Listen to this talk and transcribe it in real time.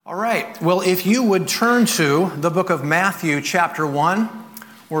All right. Well, if you would turn to the book of Matthew, chapter 1,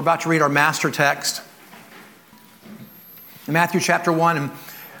 we're about to read our master text. Matthew chapter 1.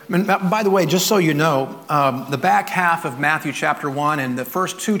 And by the way, just so you know, the back half of Matthew chapter 1 and the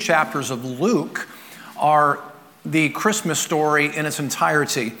first two chapters of Luke are the Christmas story in its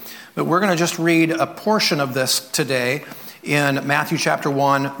entirety. But we're going to just read a portion of this today in Matthew chapter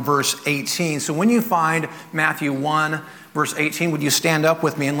 1, verse 18. So when you find Matthew 1, verse 18, would you stand up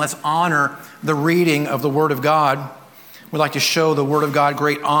with me and let's honor the reading of the Word of God. We'd like to show the Word of God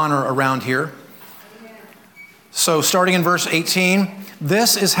great honor around here. So starting in verse 18,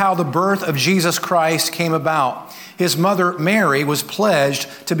 this is how the birth of Jesus Christ came about. His mother Mary was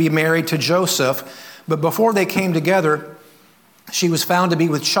pledged to be married to Joseph, but before they came together, she was found to be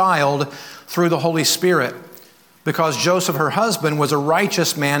with child through the Holy Spirit. Because Joseph, her husband, was a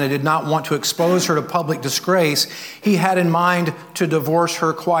righteous man and did not want to expose her to public disgrace, he had in mind to divorce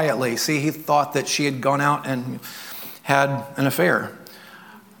her quietly. See, he thought that she had gone out and had an affair.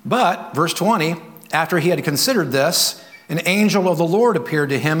 But, verse 20, after he had considered this, an angel of the Lord appeared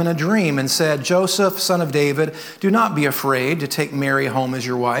to him in a dream and said, Joseph, son of David, do not be afraid to take Mary home as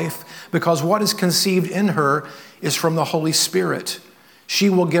your wife, because what is conceived in her is from the Holy Spirit. She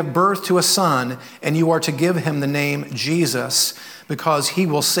will give birth to a son, and you are to give him the name Jesus, because he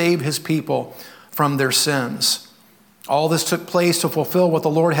will save his people from their sins. All this took place to fulfill what the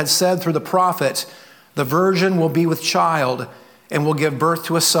Lord had said through the prophet. The virgin will be with child and will give birth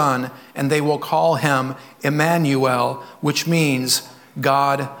to a son, and they will call him Emmanuel, which means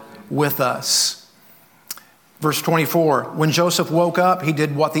God with us. Verse 24, when Joseph woke up, he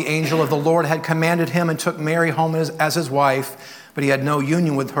did what the angel of the Lord had commanded him and took Mary home as his wife. But he had no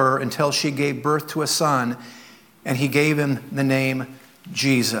union with her until she gave birth to a son, and he gave him the name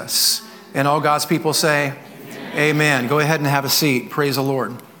Jesus. And all God's people say, Amen. Go ahead and have a seat. Praise the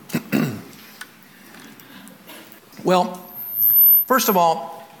Lord. Well, first of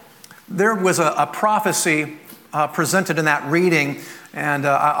all, there was a prophecy presented in that reading, and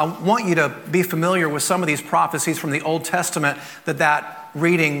I want you to be familiar with some of these prophecies from the Old Testament that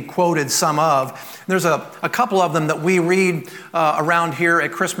reading quoted some of. There's a couple of them that we read around here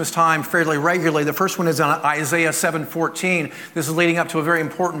at Christmas time fairly regularly. The first one is on Isaiah 7:14. This is leading up to a very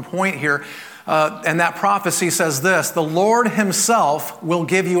important point here. And that prophecy says this, the Lord himself will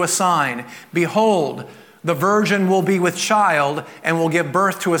give you a sign. Behold, the virgin will be with child and will give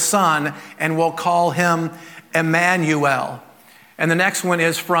birth to a son and will call him Emmanuel. And the next one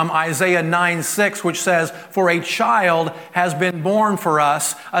is from Isaiah 9:6, which says, for a child has been born for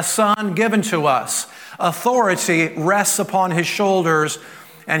us, a son given to us. Authority rests upon his shoulders,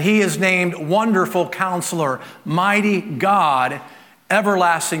 and he is named Wonderful Counselor, Mighty God,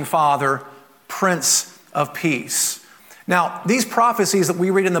 Everlasting Father, Prince of Peace. Now, these prophecies that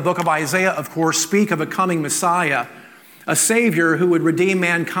we read in the book of Isaiah, of course, speak of a coming Messiah, a Savior who would redeem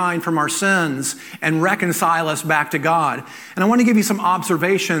mankind from our sins and reconcile us back to God. And I want to give you some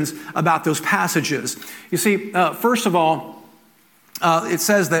observations about those passages. You see, first of all, it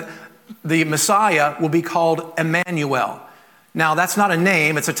says that the Messiah will be called Emmanuel. Now, that's not a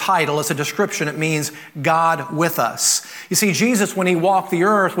name, it's a title, it's a description. It means God with us. You see, Jesus, when he walked the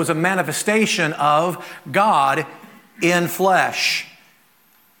earth, was a manifestation of God in flesh.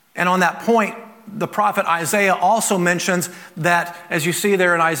 And on that point, the prophet Isaiah also mentions that, as you see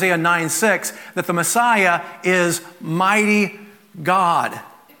there in Isaiah 9:6, that the Messiah is mighty God.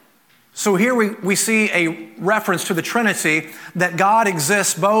 So here we see a reference to the Trinity, that God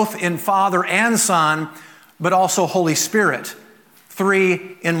exists both in Father and Son, but also Holy Spirit,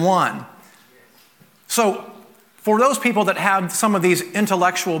 3 in 1. So for those people that have some of these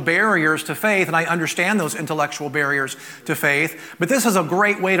intellectual barriers to faith, and I understand those intellectual barriers to faith, but this is a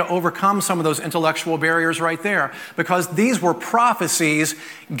great way to overcome some of those intellectual barriers right there, because these were prophecies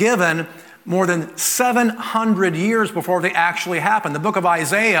given more than 700 years before they actually happened. The book of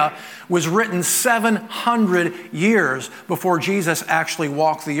Isaiah was written 700 years before Jesus actually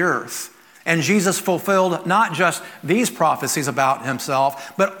walked the earth. And Jesus fulfilled not just these prophecies about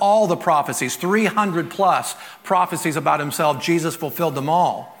himself, but all the prophecies, 300 plus prophecies about himself. Jesus fulfilled them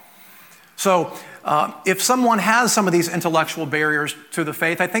all. So if someone has some of these intellectual barriers to the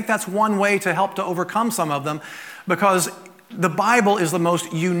faith, I think that's one way to help to overcome some of them, because the Bible is the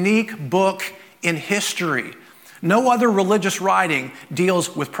most unique book in history. No other religious writing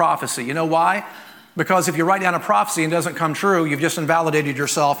deals with prophecy. You know why? Because if you write down a prophecy and it doesn't come true, you've just invalidated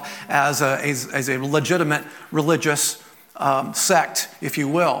yourself as a legitimate religious sect, if you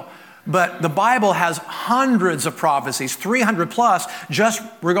will. But the Bible has hundreds of prophecies, 300 plus, just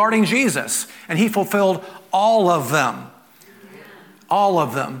regarding Jesus. And he fulfilled all of them. all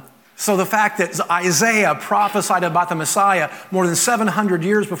of them. So the fact that Isaiah prophesied about the Messiah more than 700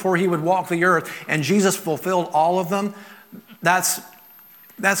 years before he would walk the earth, and Jesus fulfilled all of them, that's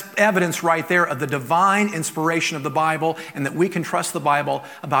evidence right there of the divine inspiration of the Bible, and that we can trust the Bible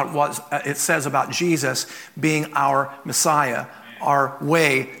about what it says about Jesus being our Messiah, our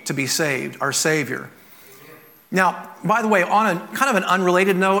way to be saved, our Savior. Now, by the way, on a kind of an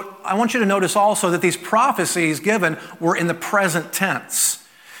unrelated note, I want you to notice also that these prophecies given were in the present tense.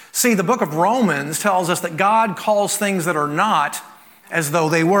 See, the book of Romans tells us that God calls things that are not as though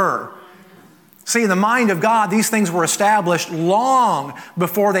they were. See, in the mind of God, these things were established long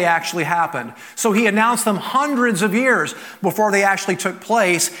before they actually happened. So he announced them hundreds of years before they actually took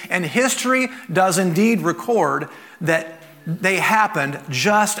place, and history does indeed record that they happened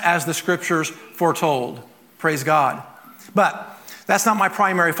just as the Scriptures foretold. Praise God. But that's not my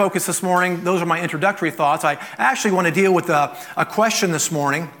primary focus this morning. Those are my introductory thoughts. I actually want to deal with a question this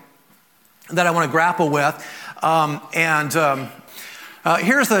morning that I want to grapple with.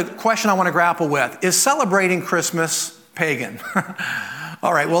 Here's the question I want to grapple with. Is celebrating Christmas pagan?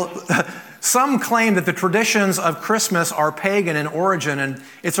 All right, well, some claim that the traditions of Christmas are pagan in origin, and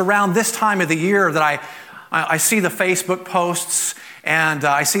it's around this time of the year that I see the Facebook posts, and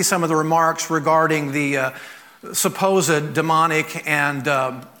I see some of the remarks regarding the supposed demonic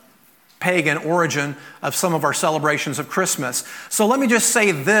and pagan origin of some of our celebrations of Christmas. So let me just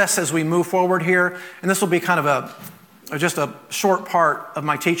say this as we move forward here, and this will be kind of just a short part of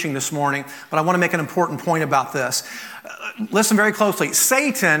my teaching this morning, but I want to make an important point about this. Listen very closely.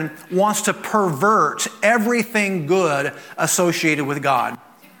 Satan wants to pervert everything good associated with God.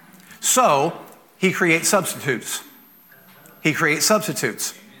 So he creates substitutes.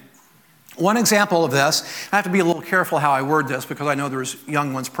 One example of this, I have to be a little careful how I word this because I know there's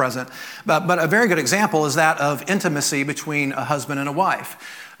young ones present, but a very good example is that of intimacy between a husband and a wife.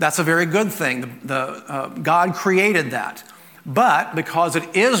 That's a very good thing. God created that. But because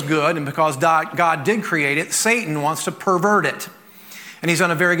it is good and because God did create it, Satan wants to pervert it. And he's done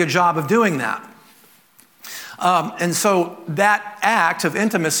a very good job of doing that. And so that act of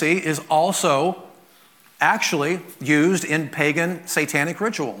intimacy is also actually used in pagan satanic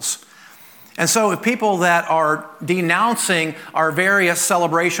rituals. And so if people that are denouncing our various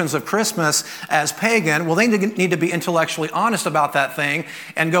celebrations of Christmas as pagan, well, they need to be intellectually honest about that thing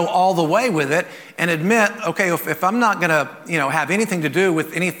and go all the way with it and admit, okay, if I'm not going to, have anything to do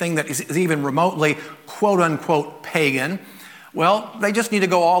with anything that is even remotely quote unquote pagan, well, they just need to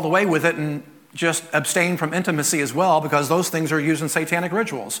go all the way with it and just abstain from intimacy as well, because those things are used in satanic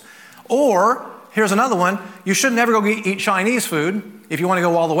rituals. Or here's another one. You should never go eat Chinese food if you want to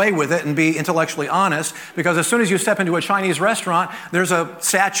go all the way with it and be intellectually honest, because as soon as you step into a Chinese restaurant, there's a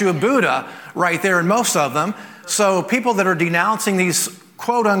statue of Buddha right there in most of them. So people that are denouncing these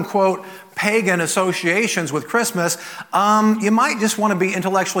quote-unquote pagan associations with Christmas, you might just want to be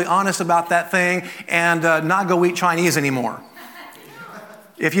intellectually honest about that thing and not go eat Chinese anymore.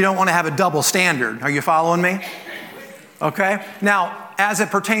 If you don't want to have a double standard. Are you following me? Okay? Now, as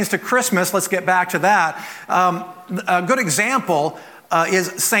it pertains to Christmas, let's get back to that. A good example is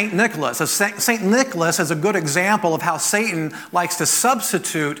St. Nicholas. St. Nicholas is a good example of how Satan likes to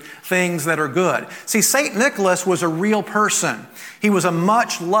substitute things that are good. See, St. Nicholas was a real person. He was a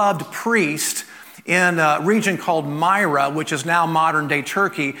much-loved priest in a region called Myra, which is now modern-day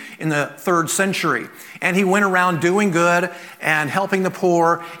Turkey, in the 3rd century. And he went around doing good and helping the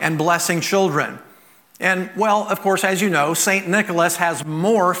poor and blessing children. And, well, of course, as you know, St. Nicholas has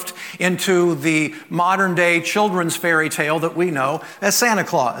morphed into the modern-day children's fairy tale that we know as Santa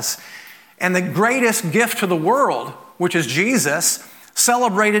Claus. And the greatest gift to the world, which is Jesus,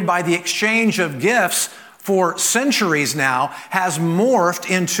 celebrated by the exchange of gifts for centuries now, has morphed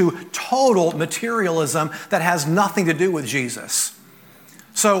into total materialism that has nothing to do with Jesus.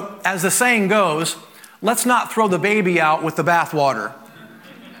 So, as the saying goes, let's not throw the baby out with the bathwater.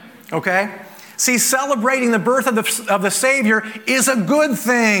 Okay? See, celebrating the birth of the Savior is a good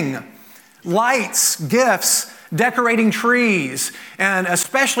thing. Lights, gifts, decorating trees, and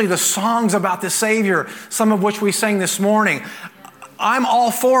especially the songs about the Savior, some of which we sang this morning. I'm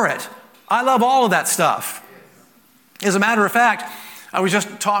all for it. I love all of that stuff. As a matter of fact, I was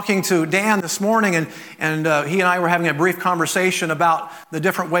just talking to Dan this morning, and he and I were having a brief conversation about the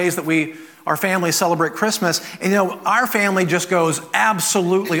different ways that our family celebrate Christmas. And our family just goes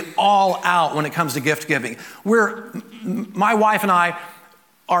absolutely all out when it comes to gift giving. My wife and I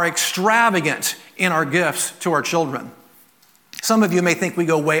are extravagant in our gifts to our children. Some of you may think we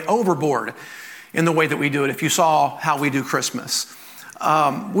go way overboard in the way that we do it if you saw how we do Christmas.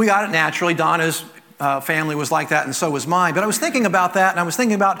 We got it naturally. Don is family was like that, and so was mine. But I was thinking about that, and I was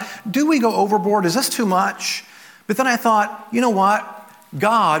thinking about, do we go overboard? Is this too much? But then I thought, you know what?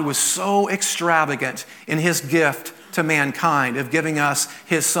 God was so extravagant in his gift to mankind of giving us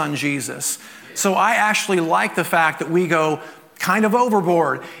his son Jesus. So I actually like the fact that we go kind of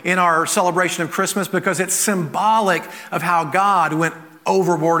overboard in our celebration of Christmas because it's symbolic of how God went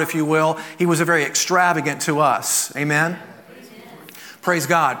overboard, if you will. He was very extravagant to us. Amen? Praise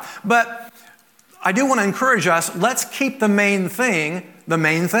God. But I do want to encourage us, let's keep the main thing the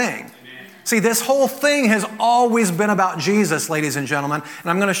main thing. See, this whole thing has always been about Jesus, ladies and gentlemen, and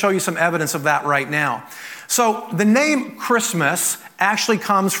I'm going to show you some evidence of that right now. So the name Christmas actually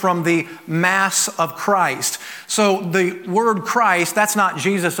comes from the Mass of Christ. So the word Christ, that's not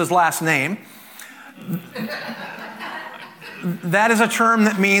Jesus' last name. That is a term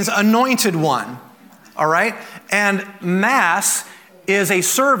that means anointed one, all right? And Mass is a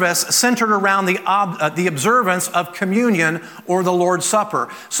service centered around the observance of communion or the Lord's Supper.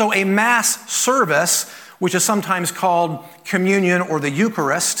 So a Mass service, which is sometimes called communion or the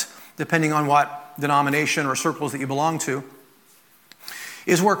Eucharist, depending on what denomination or circles that you belong to,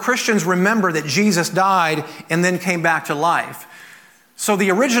 is where Christians remember that Jesus died and then came back to life. So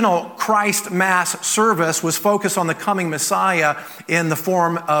the original Christ Mass service was focused on the coming Messiah in the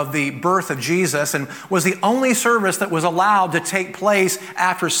form of the birth of Jesus and was the only service that was allowed to take place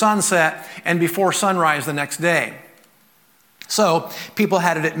after sunset and before sunrise the next day. So people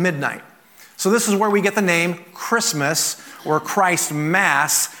had it at midnight. So this is where we get the name Christmas or Christ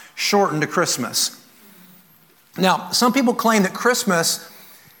Mass, shortened to Christmas. Now, some people claim that Christmas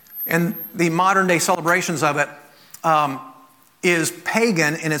and the modern day celebrations of it is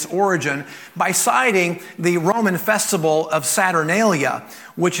pagan in its origin by citing the Roman festival of Saturnalia,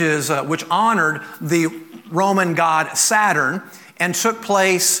 which honored the Roman god Saturn and took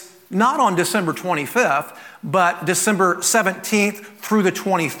place not on December 25th, but December 17th through the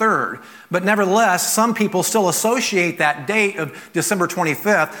 23rd. But nevertheless, some people still associate that date of December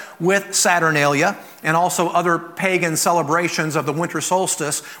 25th with Saturnalia and also other pagan celebrations of the winter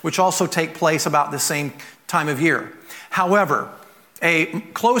solstice, which also take place about the same time of year. However, a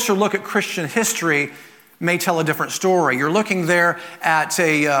closer look at Christian history may tell a different story. You're looking there at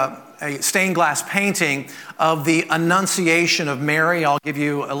a stained glass painting of the Annunciation of Mary. I'll give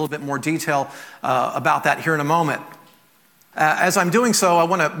you a little bit more detail about that here in a moment. As I'm doing so, I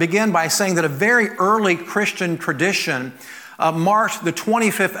want to begin by saying that a very early Christian tradition marked the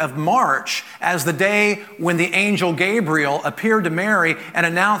 25th of March as the day when the angel Gabriel appeared to Mary and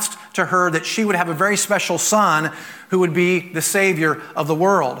announced to her that she would have a very special son who would be the Savior of the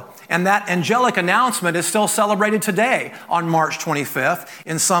world. And that angelic announcement is still celebrated today on March 25th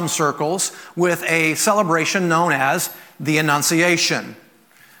in some circles with a celebration known as the Annunciation.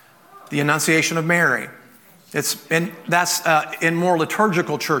 The Annunciation of Mary. That's in more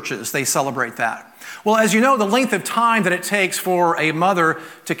liturgical churches, they celebrate that. Well, as you know, the length of time that it takes for a mother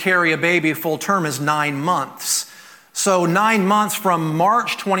to carry a baby full term is 9 months. So 9 months from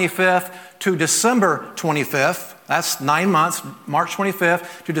March 25th to December 25th, that's 9 months. March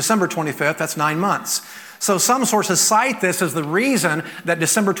 25th to December 25th, that's 9 months. So some sources cite this as the reason that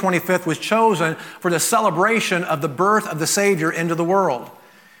December 25th was chosen for the celebration of the birth of the Savior into the world.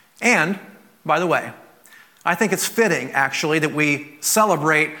 And, by the way, I think it's fitting, actually, that we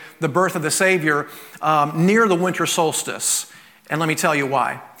celebrate the birth of the Savior near the winter solstice. And let me tell you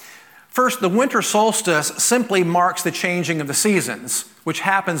why. First, the winter solstice simply marks the changing of the seasons, which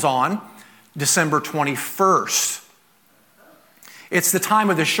happens on December 21st. It's the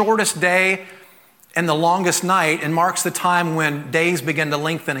time of the shortest day and the longest night and marks the time when days begin to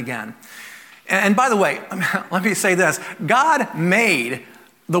lengthen again. And by the way, let me say this. God made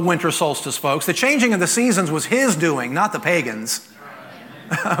the winter solstice, folks. The changing of the seasons was his doing, not the pagans.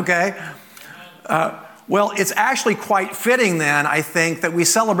 Okay? Well, it's actually quite fitting then, I think, that we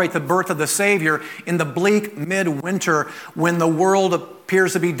celebrate the birth of the Savior in the bleak midwinter when the world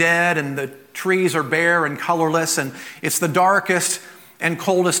appears to be dead and the trees are bare and colorless and it's the darkest and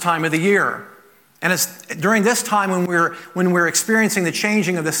coldest time of the year. And it's during this time when we're experiencing the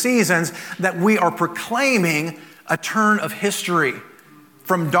changing of the seasons that we are proclaiming a turn of history.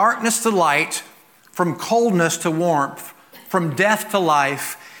 From darkness to light, from coldness to warmth, from death to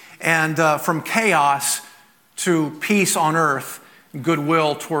life, and from chaos to peace on earth,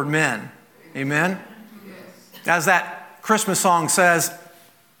 goodwill toward men. Amen? As that Christmas song says,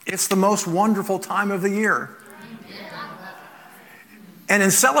 it's the most wonderful time of the year. And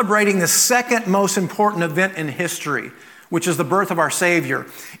in celebrating the second most important event in history, which is the birth of our Savior,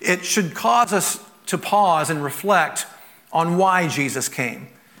 it should cause us to pause and reflect on why Jesus came.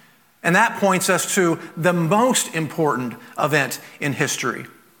 And that points us to the most important event in history.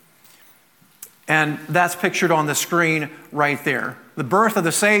 And that's pictured on the screen right there. The birth of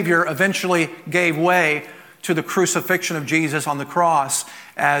the Savior eventually gave way to the crucifixion of Jesus on the cross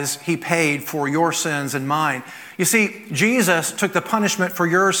as he paid for your sins and mine. You see, Jesus took the punishment for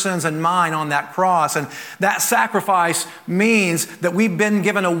your sins and mine on that cross, and that sacrifice means that we've been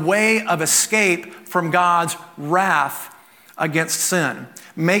given a way of escape from God's wrath against sin.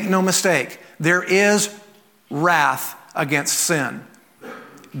 Make no mistake, there is wrath against sin.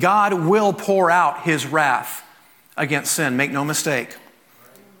 God will pour out his wrath against sin, make no mistake.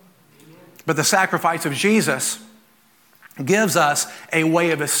 But the sacrifice of Jesus gives us a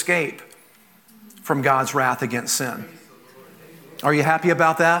way of escape from God's wrath against sin. Are you happy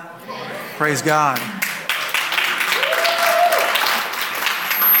about that? Praise God.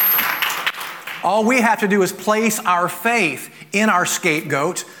 All we have to do is place our faith in our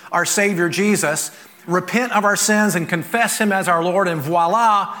scapegoat, our Savior Jesus, repent of our sins and confess him as our Lord, and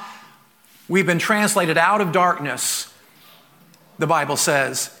voila, we've been translated out of darkness, the Bible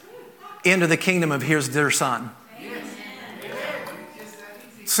says, into the kingdom of his dear Son.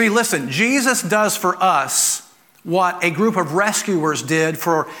 See, listen, Jesus does for us what a group of rescuers did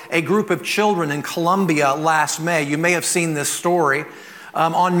for a group of children in Colombia last May. You may have seen this story.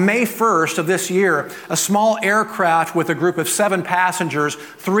 On May 1st of this year, a small aircraft with a group of 7 passengers,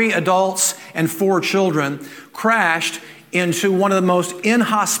 3 adults and 4 children, crashed into one of the most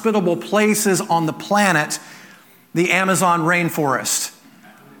inhospitable places on the planet, the Amazon rainforest.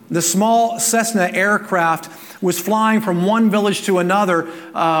 The small Cessna aircraft was flying from one village to another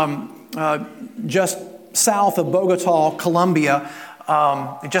just south of Bogota, Colombia,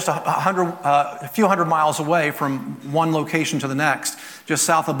 just a few hundred miles away from one location to the next, just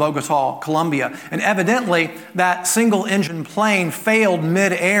south of Bogota, Colombia. And evidently, that single-engine plane failed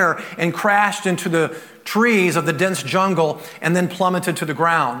mid-air and crashed into the trees of the dense jungle and then plummeted to the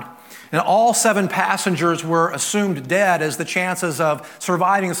ground. And all 7 passengers were assumed dead, as the chances of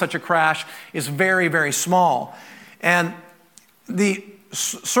surviving such a crash is very, very small. And the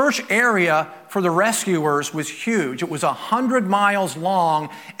search area for the rescuers was huge. It was 100 miles long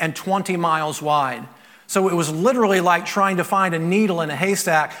and 20 miles wide. So it was literally like trying to find a needle in a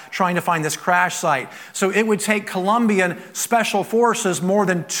haystack, trying to find this crash site. So it would take Colombian special forces more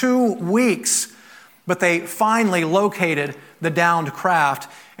than 2 weeks, but they finally located the downed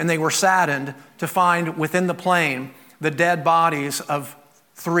craft, and they were saddened to find within the plane the dead bodies of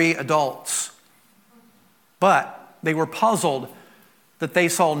 3 adults. But they were puzzled that they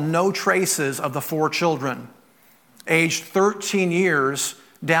saw no traces of the 4 children, aged 13 years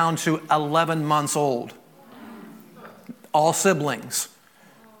down to 11 months old. All siblings.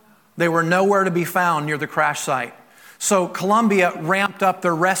 They were nowhere to be found near the crash site. So Colombia ramped up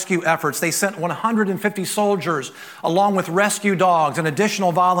their rescue efforts. They sent 150 soldiers along with rescue dogs and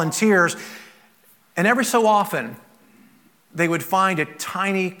additional volunteers. And every so often, they would find a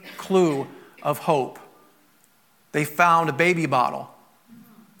tiny clue of hope. They found a baby bottle.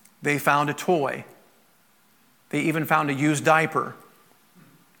 They found a toy. They even found a used diaper.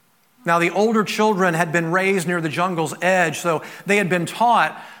 Now, the older children had been raised near the jungle's edge, so they had been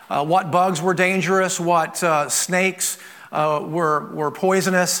taught what bugs were dangerous, what snakes were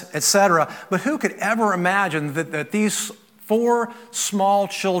poisonous, etc. But who could ever imagine that these 4 small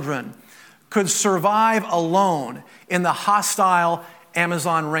children could survive alone in the hostile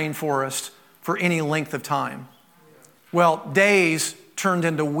Amazon rainforest for any length of time? Well, days turned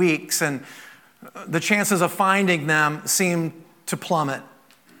into weeks, and the chances of finding them seemed to plummet.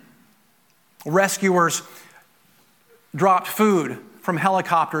 Rescuers dropped food from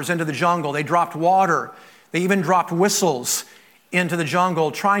helicopters into the jungle. They dropped water. They even dropped whistles into the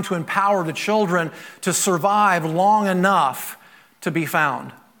jungle, trying to empower the children to survive long enough to be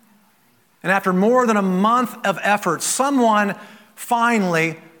found. And after more than a month of effort, someone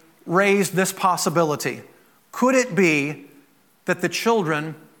finally raised this possibility. Could it be that the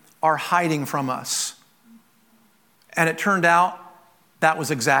children are hiding from us? And it turned out that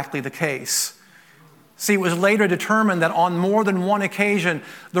was exactly the case. See, it was later determined that on more than one occasion,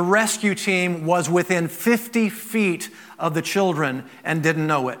 the rescue team was within 50 feet of the children and didn't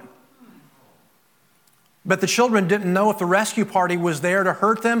know it. But the children didn't know if the rescue party was there to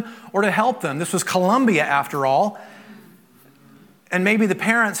hurt them or to help them. This was Colombia, after all. And maybe the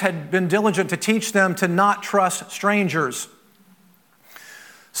parents had been diligent to teach them to not trust strangers.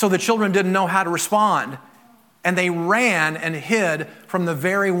 So the children didn't know how to respond. And they ran and hid from the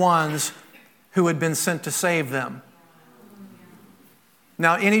very ones who had been sent to save them.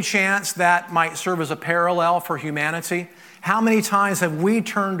 Now, any chance that might serve as a parallel for humanity? How many times have we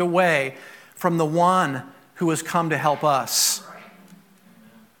turned away from the one who has come to help us?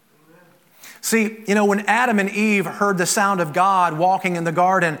 See, when Adam and Eve heard the sound of God walking in the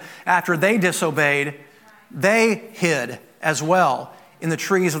garden after they disobeyed, they hid as well in the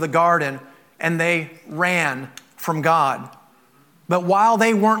trees of the garden, and they ran from God. But while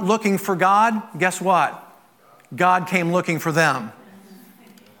they weren't looking for God, guess what? God came looking for them.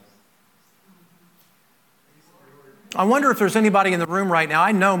 I wonder if there's anybody in the room right now.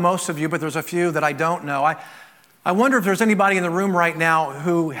 I know most of you, but there's a few that I don't know. I wonder if there's anybody in the room right now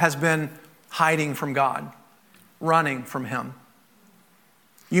who has been hiding from God, running from Him.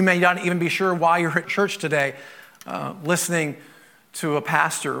 You may not even be sure why you're at church today, listening to a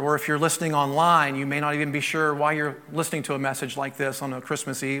pastor, or if you're listening online, you may not even be sure why you're listening to a message like this on a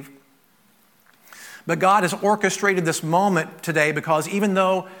Christmas Eve. But God has orchestrated this moment today because even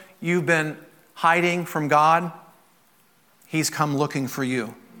though you've been hiding from God, He's come looking for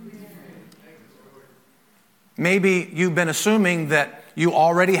you. Maybe you've been assuming that you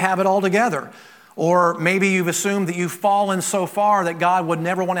already have it all together. Or maybe you've assumed that you've fallen so far that God would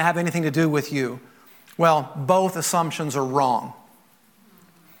never want to have anything to do with you. Well, both assumptions are wrong.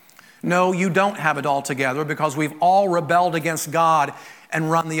 No, you don't have it all together because we've all rebelled against God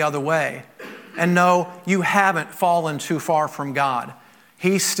and run the other way. And no, you haven't fallen too far from God.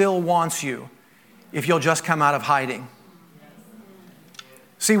 He still wants you if you'll just come out of hiding.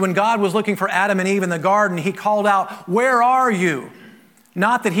 See, when God was looking for Adam and Eve in the garden, He called out, "Where are you?"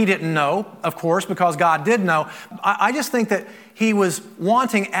 Not that He didn't know, of course, because God did know. I just think that He was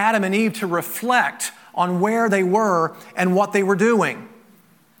wanting Adam and Eve to reflect on where they were and what they were doing.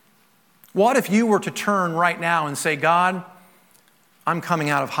 What if you were to turn right now and say, "God, I'm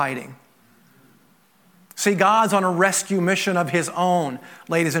coming out of hiding"? See, God's on a rescue mission of His own,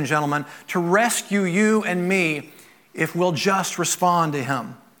 ladies and gentlemen, to rescue you and me if we'll just respond to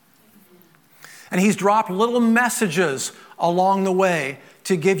Him. And He's dropped little messages along the way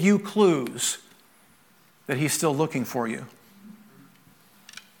to give you clues that He's still looking for you.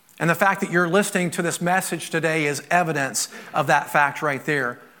 And the fact that you're listening to this message today is evidence of that fact right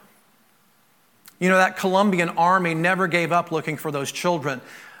there. That Colombian army never gave up looking for those children.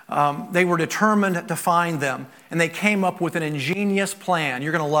 They were determined to find them, and they came up with an ingenious plan.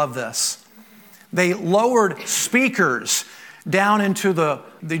 You're going to love this. They lowered speakers down into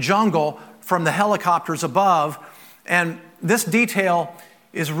the jungle from the helicopters above, and this detail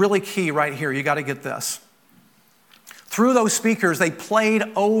is really key right here. You got to get this. Through those speakers, they played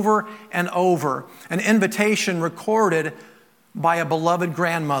over and over an invitation recorded by a beloved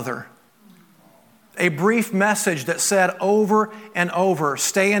grandmother. A brief message that said over and over,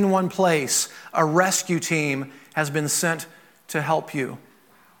 "Stay in one place. A rescue team has been sent to help you."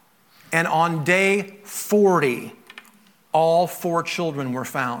 And on day 40, all 4 children were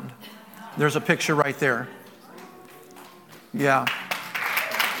found. There's a picture right there. Yeah.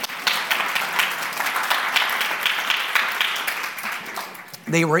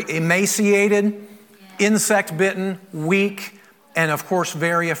 They were emaciated, insect-bitten, weak, and of course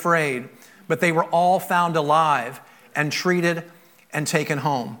very afraid. But they were all found alive and treated and taken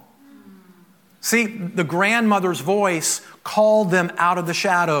home. See, the grandmother's voice called them out of the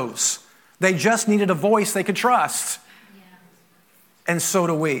shadows. They just needed a voice they could trust. And so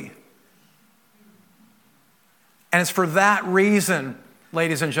do we. And it's for that reason,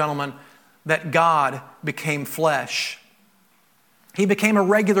 ladies and gentlemen, that God became flesh. He became a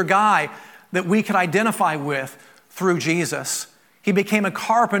regular guy that we could identify with through Jesus. He became a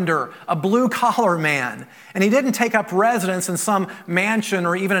carpenter, a blue-collar man. And He didn't take up residence in some mansion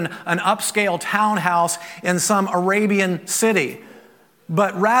or even an upscale townhouse in some Arabian city,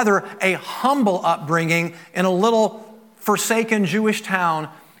 but rather a humble upbringing in a little forsaken Jewish town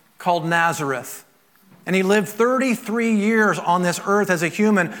called Nazareth. And He lived 33 years on this earth as a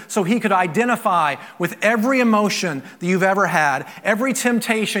human so He could identify with every emotion that you've ever had, every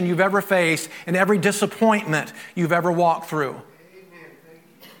temptation you've ever faced, and every disappointment you've ever walked through.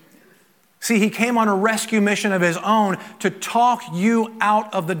 See, He came on a rescue mission of His own to talk you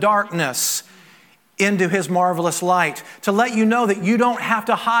out of the darkness into His marvelous light, to let you know that you don't have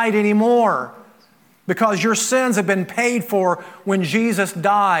to hide anymore because your sins have been paid for when Jesus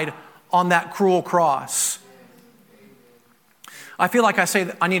died on that cruel cross. I feel like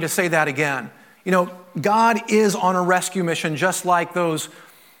I need to say that again. God is on a rescue mission just like those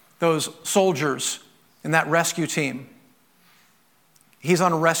soldiers in that rescue team. He's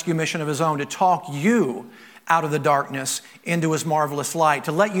on a rescue mission of His own to talk you out of the darkness into His marvelous light,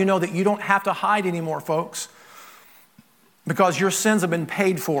 to let you know that you don't have to hide anymore, folks, because your sins have been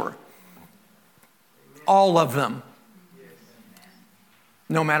paid for. All of them.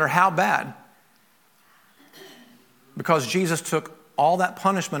 no matter how bad. Because Jesus took all that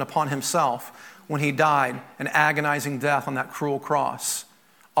punishment upon himself when he died an agonizing death on that cruel cross.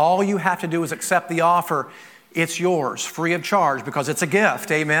 All you have to do is accept the offer. It's yours, free of charge, because it's a gift.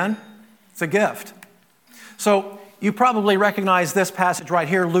 Amen? It's a gift. So you probably recognize this passage right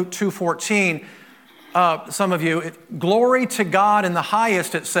here, Luke 2:14. Some of you, glory to God in the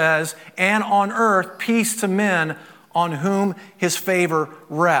highest, it says, and on earth peace to men on whom his favor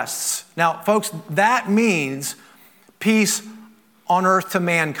rests. Now, folks, that means peace on earth to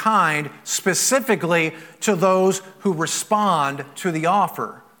mankind, specifically to those who respond to the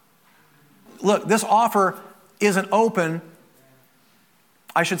offer. Look, this offer isn't open.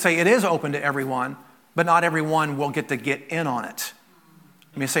 I should say it is open to everyone, but not everyone will get to get in on it.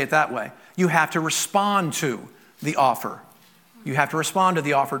 Let me say it that way. You have to respond to the offer. You have to respond to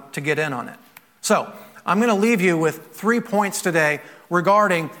the offer to get in on it. So, I'm going to leave you with 3 points today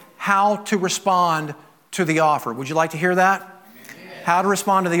regarding how to respond to the offer. Would you like to hear that? Amen. How to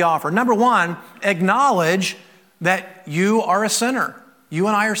respond to the offer. Number 1, acknowledge that you are a sinner. You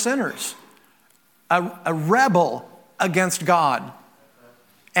and I are sinners. A rebel against God.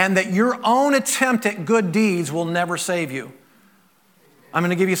 And that your own attempt at good deeds will never save you. I'm going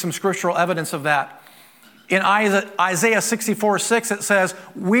to give you some scriptural evidence of that. In Isaiah 64:6, it says,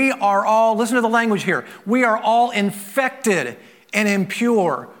 we are all, listen to the language here, we are all infected and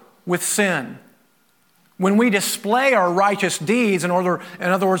impure with sin. When we display our righteous deeds, in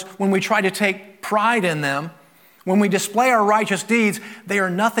other words, when we try to take pride in them, when we display our righteous deeds, they are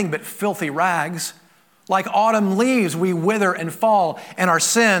nothing but filthy rags. Like autumn leaves, we wither and fall, and our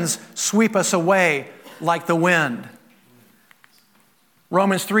sins sweep us away like the wind.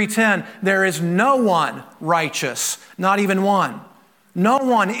 Romans 3:10, there is no one righteous, not even one. No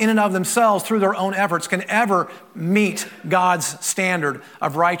one in and of themselves through their own efforts can ever meet God's standard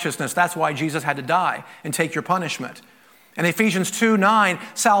of righteousness. That's why Jesus had to die and take your punishment. And Ephesians 2:9,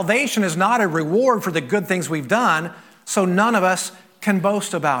 salvation is not a reward for the good things we've done, so none of us can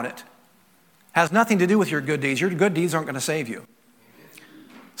boast about it. Has nothing to do with your good deeds. Your good deeds aren't going to save you.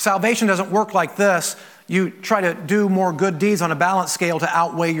 Salvation doesn't work like this. You try to do more good deeds on a balance scale to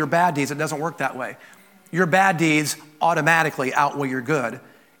outweigh your bad deeds. It doesn't work that way. Your bad deeds automatically outweigh your good.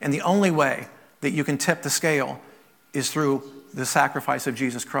 And the only way that you can tip the scale is through the sacrifice of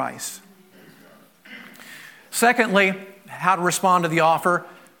Jesus Christ. Secondly, how to respond to the offer.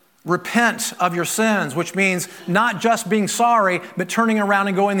 Repent of your sins, which means not just being sorry, but turning around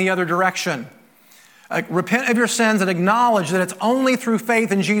and going the other direction. Repent of your sins and acknowledge that it's only through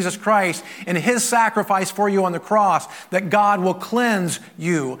faith in Jesus Christ and his sacrifice for you on the cross that God will cleanse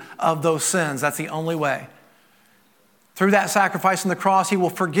you of those sins. That's the only way. Through that sacrifice on the cross, he will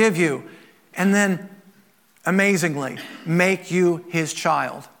forgive you and then, amazingly, make you his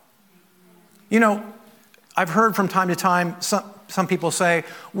child. You know, I've heard from time to time some people say,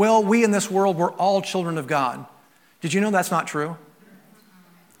 well, we in this world, we're all children of God. Did you know that's not true?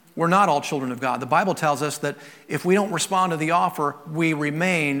 We're not all children of God. The Bible tells us that if we don't respond to the offer, we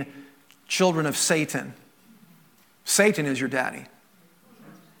remain children of Satan. Satan is your daddy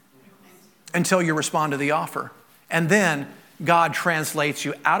until you respond to the offer. And then God translates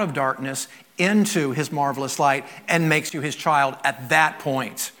you out of darkness into his marvelous light and makes you his child at that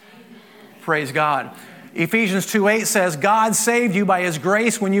point. Praise God. Ephesians 2:8 says, God saved you by his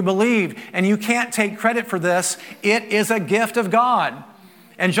grace when you believed, and you can't take credit for this. It is a gift of God.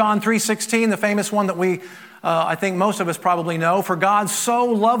 And John 3:16, the famous one that I think most of us probably know, for God so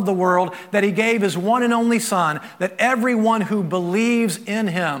loved the world that he gave his one and only Son, that everyone who believes in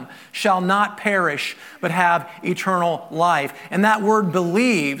him shall not perish, but have eternal life. And that word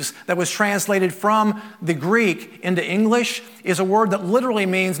believes, that was translated from the Greek into English, is a word that literally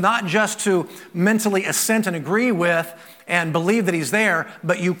means not just to mentally assent and agree with and believe that he's there,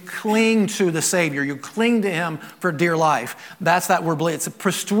 but you cling to the Savior. You cling to him for dear life. That's that word believe. It's a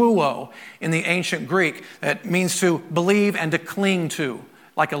pistuo in the ancient Greek. It means to believe and to cling to,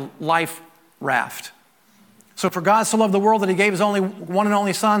 like a life raft. So for God so loved the world that he gave his only one and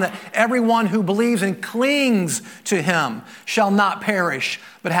only Son, that everyone who believes and clings to him shall not perish,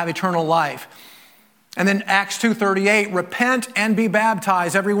 but have eternal life. And then Acts 2:38, repent and be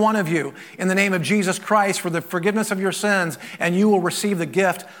baptized, every one of you, in the name of Jesus Christ for the forgiveness of your sins, and you will receive the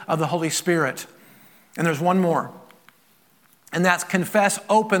gift of the Holy Spirit. And there's one more, and that's confess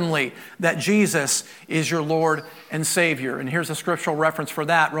openly that Jesus is your Lord and Savior. And here's a scriptural reference for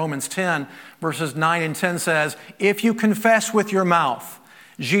that. Romans 10, verses 9 and 10 says, if you confess with your mouth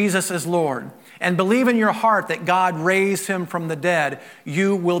Jesus is Lord, and believe in your heart that God raised him from the dead,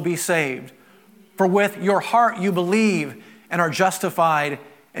 you will be saved. For with your heart you believe, and are justified,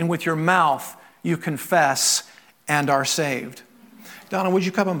 and with your mouth you confess and are saved. Donna, would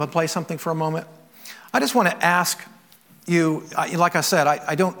you come up and play something for a moment? I just want to ask you, like I said,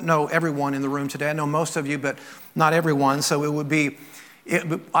 I don't know everyone in the room today. I know most of you, but not everyone. So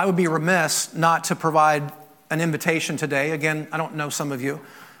I would be remiss not to provide an invitation today. Again, I don't know some of you,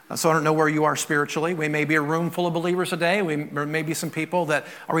 so I don't know where you are spiritually. We may be a room full of believers today. There may be some people that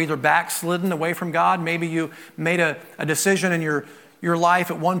are either backslidden away from God. Maybe you made a decision in your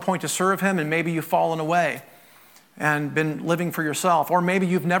life at one point to serve Him, and maybe you've fallen away and been living for yourself. Or maybe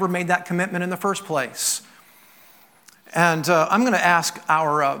you've never made that commitment in the first place. And I'm going to ask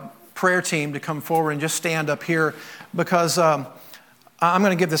our prayer team to come forward and just stand up here, because I'm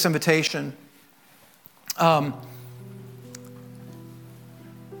going to give this invitation. Let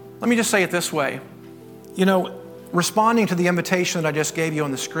me just say it this way. You know, responding to the invitation that I just gave you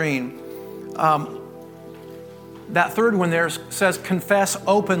on the screen, that third one there says, confess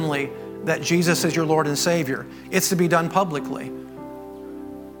openly that Jesus is your Lord and Savior. It's to be done publicly.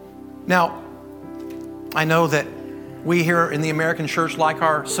 Now, I know that we here in the American church like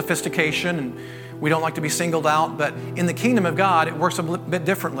our sophistication, and we don't like to be singled out, but in the kingdom of God, it works a bit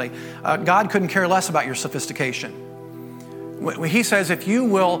differently. God couldn't care less about your sophistication. He says, if you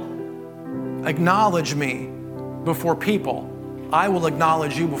will acknowledge me before people, I will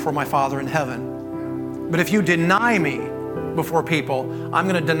acknowledge you before my Father in heaven. But if you deny me before people, I'm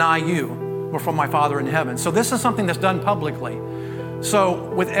going to deny you before my Father in heaven. So this is something that's done publicly.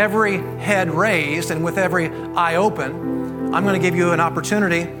 So with every head raised and with every eye open, I'm going to give you an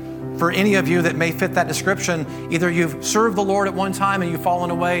opportunity for any of you that may fit that description. Either you've served the Lord at one time and you've fallen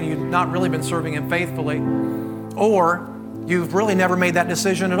away and you've not really been serving Him faithfully, or you've really never made that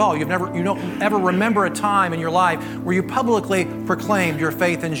decision at all. You don't ever remember a time in your life where you publicly proclaimed your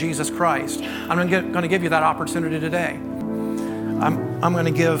faith in Jesus Christ. I'm going to give you that opportunity today. I'm going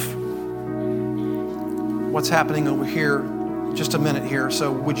to give what's happening over here just a minute here. So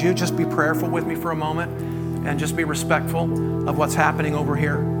would you just be prayerful with me for a moment and just be respectful of what's happening over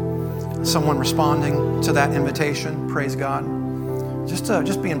here? Someone responding to that invitation. Praise God.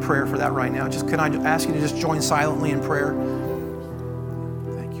 Just be in prayer for that right now. Can I ask you to just join silently in prayer?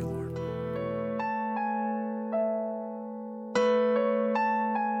 Thank you, Lord.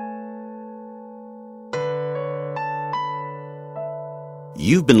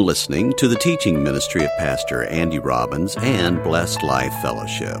 You've been listening to the teaching ministry of Pastor Andy Robbins and Blessed Life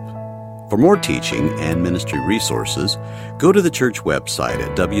Fellowship. For more teaching and ministry resources, go to the church website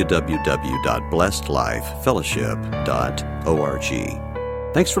at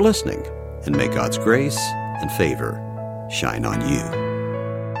www.blessedlifefellowship.org. Thanks for listening, and may God's grace and favor shine on you.